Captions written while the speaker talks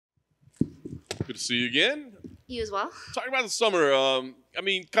Good to see you again. You as well. Talking about the summer, I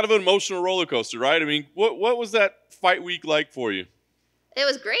mean, kind of an emotional roller coaster, right? I mean, what was that fight week like for you? It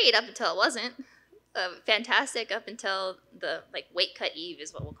was great up until it wasn't. Fantastic up until the weight cut eve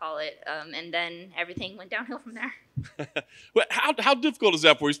is what we'll call it, and then everything went downhill from there. But how difficult is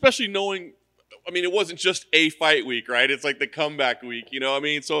that for you, especially knowing? I mean, it wasn't just a fight week, right? It's like the comeback week, you know what I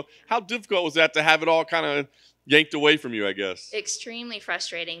mean? So how difficult was that to have it all kind of yanked away from you, I guess? Extremely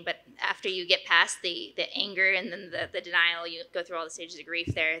frustrating, but after you get past the anger and then the denial, you go through all the stages of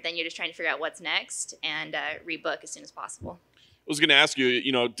grief there, then you're just trying to figure out what's next and rebook as soon as possible. I was going to ask you,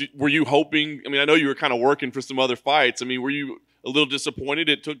 you know, were you hoping? I mean, I know you were kind of working for some other fights. I mean, were you a little disappointed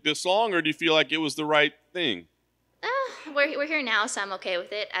it took this long, or do you feel like it was the right thing? We're here now, so I'm okay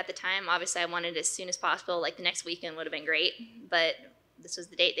with it. At the time, obviously, I wanted it as soon as possible. Like, the next weekend would have been great, but this was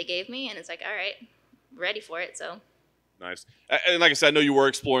the date they gave me, and it's like, all right, ready for it, so. Nice. And like I said, I know you were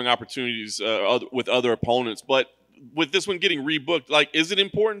exploring opportunities with other opponents, but with this one getting rebooked, like, is it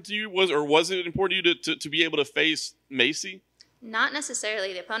important to you? Was it important to you to be able to face Macy? Not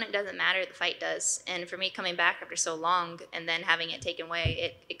necessarily. The opponent doesn't matter. The fight does. And for me, coming back after so long and then having it taken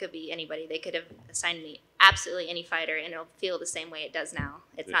away, it could be anybody. They could have assigned me absolutely any fighter, and it'll feel the same way it does now.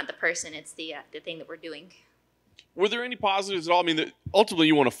 It's not the person. It's the thing that we're doing. Were there any positives at all? I mean, ultimately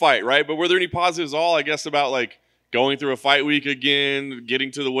you want to fight, right? But were there any positives at all, I guess, about, like, going through a fight week again, getting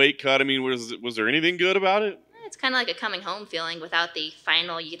to the weight cut? I mean, was there anything good about it? It's kind of like a coming home feeling without the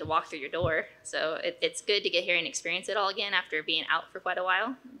final, you get to walk through your door. So it's good to get here and experience it all again after being out for quite a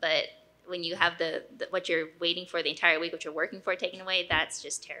while. But when you have what you're waiting for the entire week, what you're working for taken away, that's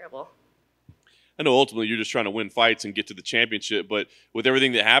just terrible. I know ultimately you're just trying to win fights and get to the championship, but with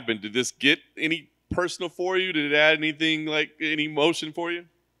everything that happened, did this get any personal for you? Did it add anything, like any emotion for you?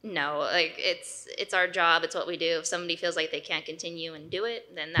 No, like it's our job. It's what we do. If somebody feels like they can't continue and do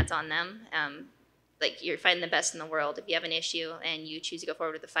it, then that's on them. Like, you're fighting the best in the world. If you have an issue and you choose to go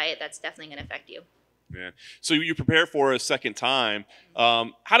forward with the fight, that's definitely going to affect you. Yeah. So you prepare for a second time.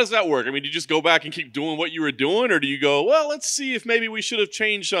 How does that work? I mean, do you just go back and keep doing what you were doing, or do you go, well, let's see if maybe we should have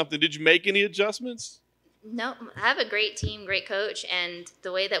changed something? Did you make any adjustments? No, I have a great team, great coach, and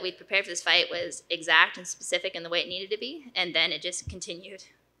the way that we prepared for this fight was exact and specific in the way it needed to be, and then it just continued.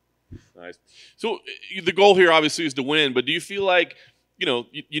 Nice. So the goal here obviously is to win, but do you feel like, you know,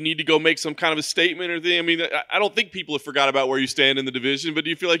 you need to go make some kind of a statement or thing? I mean, I don't think people have forgot about where you stand in the division, but do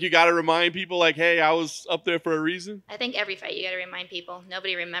you feel like you got to remind people, like, hey, I was up there for a reason? I think every fight you got to remind people.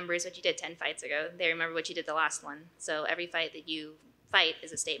 Nobody remembers what you did 10 fights ago. They remember what you did the last one. So every fight that you fight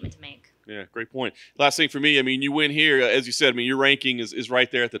is a statement to make. Yeah, great point. Last thing for me, I mean, you win here, as you said, I mean, your ranking is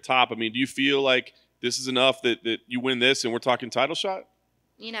right there at the top. I mean, do you feel like this is enough that you win this and we're talking title shot?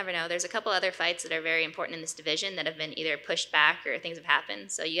 You never know. There's a couple other fights that are very important in this division that have been either pushed back or things have happened.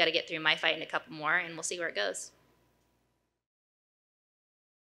 So you got to get through my fight and a couple more, and we'll see where it goes.